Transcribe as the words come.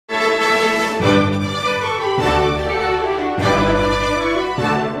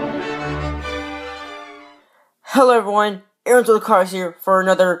Hello everyone, Aaron to the Cars here for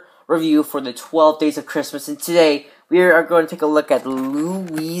another review for the 12 Days of Christmas, and today we are going to take a look at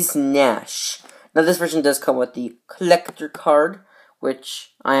Louise Nash. Now this version does come with the collector card,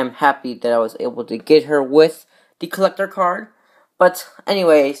 which I am happy that I was able to get her with the collector card. But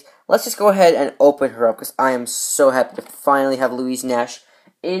anyways, let's just go ahead and open her up, because I am so happy to finally have Louise Nash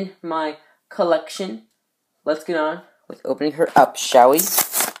in my collection. Let's get on with opening her up, shall we?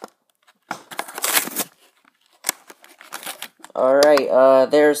 Alright,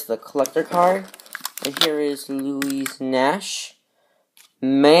 there's the collector card, and here is Louise Nash.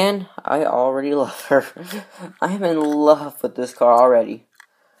 Man, I already love her. I am in love with this car already.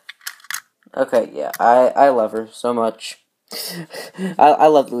 Okay, yeah, I love her so much. I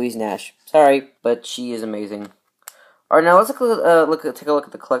love Louise Nash. Sorry, but she is amazing. Alright, now let's take a look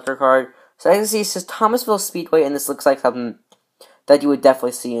at the collector card. So as you can see, it says Thomasville Speedway, and this looks like something that you would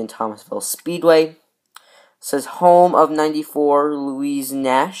definitely see in Thomasville Speedway. It says home of 94, Louise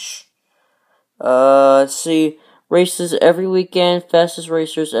Nash. See, races every weekend, fastest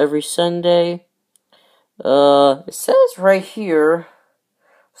racers every Sunday. It says right here,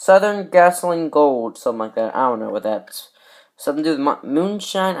 Southern Gasoline Gold, something like that. I don't know what that's. Something to do with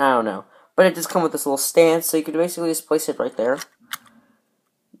moonshine? I don't know. But it does come with this little stand, so you could basically just place it right there.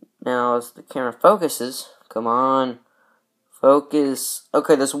 Now, as the camera focuses, come on. Focus.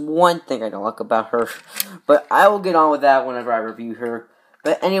 Okay, there's one thing I don't like about her, but I will get on with that whenever I review her.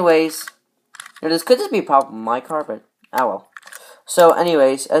 But anyways, this could just be a problem with my car, but oh well. So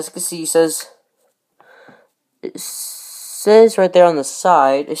anyways, as you can see, it says right there on the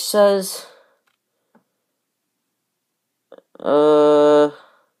side, it says, I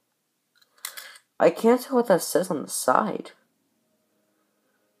can't tell what that says on the side.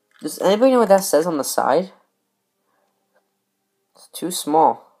 Does anybody know what that says on the side? It's too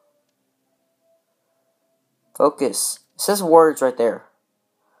small. Focus. It says words right there.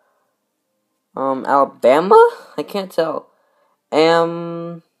 Alabama? I can't tell.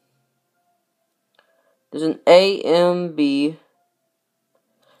 There's an AMB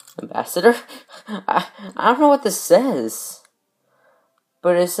ambassador? I don't know what this says.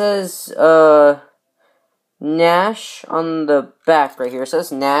 But it says, Nash on the back right here. It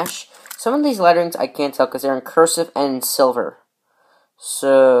says Nash. Some of these letterings I can't tell because they're in cursive and in silver.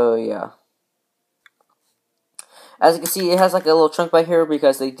 So, yeah. As you can see, it has like a little trunk by here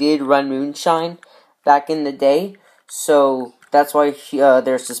because they did run moonshine back in the day. So, that's why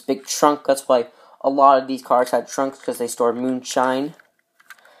there's this big trunk. That's why a lot of these cars had trunks, because they stored moonshine.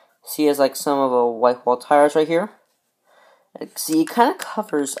 See, it has like some of the white wall tires right here. See, it kind of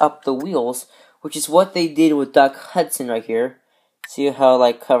covers up the wheels, which is what they did with Doc Hudson right here. See how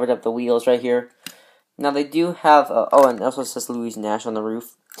like covered up the wheels right here? Now they do have, oh, and it also says Louise Nash on the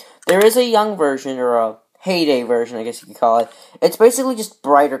roof. There is a young version, or a heyday version, I guess you could call it. It's basically just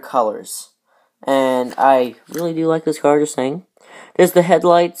brighter colors. And I really do like this car, just saying. There's the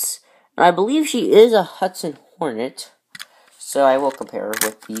headlights. And I believe she is a Hudson Hornet. So I will compare her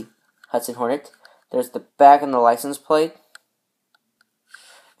with the Hudson Hornet. There's the back and the license plate.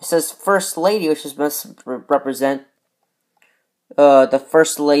 It says First Lady, which is must represent the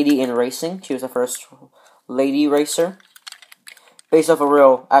First Lady in racing. She was the first lady racer. Based off a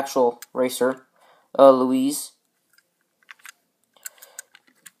real, actual racer, Louise.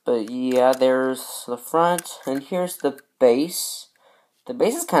 But yeah, there's the front, and here's the base. The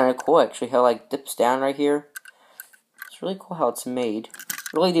base is kind of cool, actually, how it like dips down right here. It's really cool how it's made.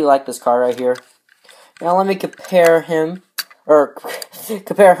 Really do like this car right here. Now let me compare her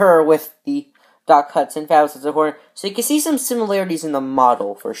with the Doc Hudson Fabulous Hornet. So you can see some similarities in the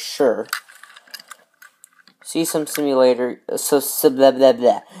model for sure. See some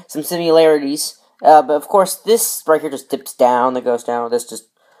similarities. But of course, this right here just dips down. That goes down. This just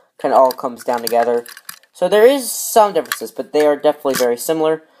kind of all comes down together. So there is some differences, but they are definitely very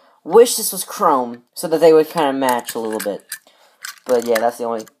similar. Wish this was chrome so that they would kind of match a little bit. But yeah, that's the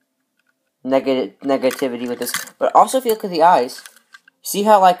only negativity with this. But also, if you look at the eyes, see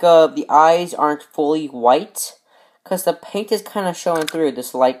how like the eyes aren't fully white, because the paint is kind of showing through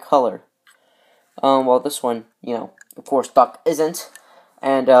this light color. Well, this one, you know, of course, Doc isn't.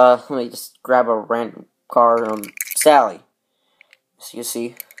 And let me just grab a random car, Sally. So you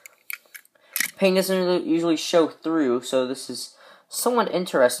see, paint doesn't usually show through, so this is somewhat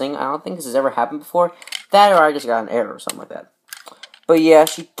interesting. I don't think this has ever happened before. That, or I just got an error or something like that. But yeah,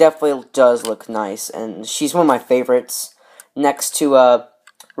 she definitely does look nice, and she's one of my favorites, next to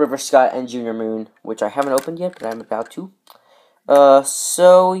River Scott and Junior Moon, which I haven't opened yet, but I'm about to.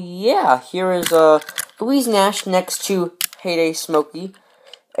 So yeah, here is Louise Nash next to Heyday Smokey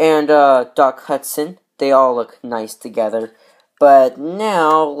and Doc Hudson. they all look nice together. But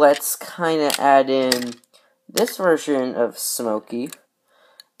now, let's kind of add in this version of Smokey.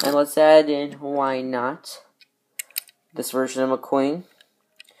 And let's add in, why not, this version of McQueen.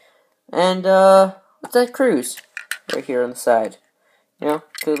 And, let's add Cruz right here on the side. You know,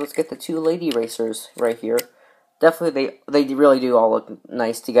 so let's get the two lady racers right here. Definitely, they really do all look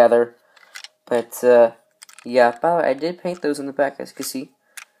nice together. But, yeah, by the way, I did paint those in the back, as you can see.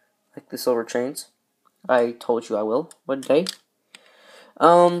 Like the silver trains. I told you I will one day.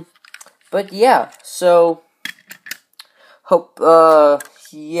 But yeah, so, hope,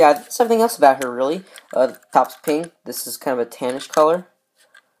 yeah, there's something else about her, really. The top's pink. This is kind of a tannish color.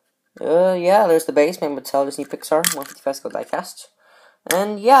 Yeah, there's the base, made by Mattel Disney Pixar, 155 scale diecast.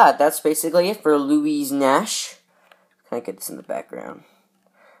 And yeah, that's basically it for Louise Nash. Kind of get this in the background.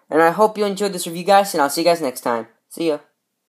 And I hope you enjoyed this review, guys, and I'll see you guys next time. See ya.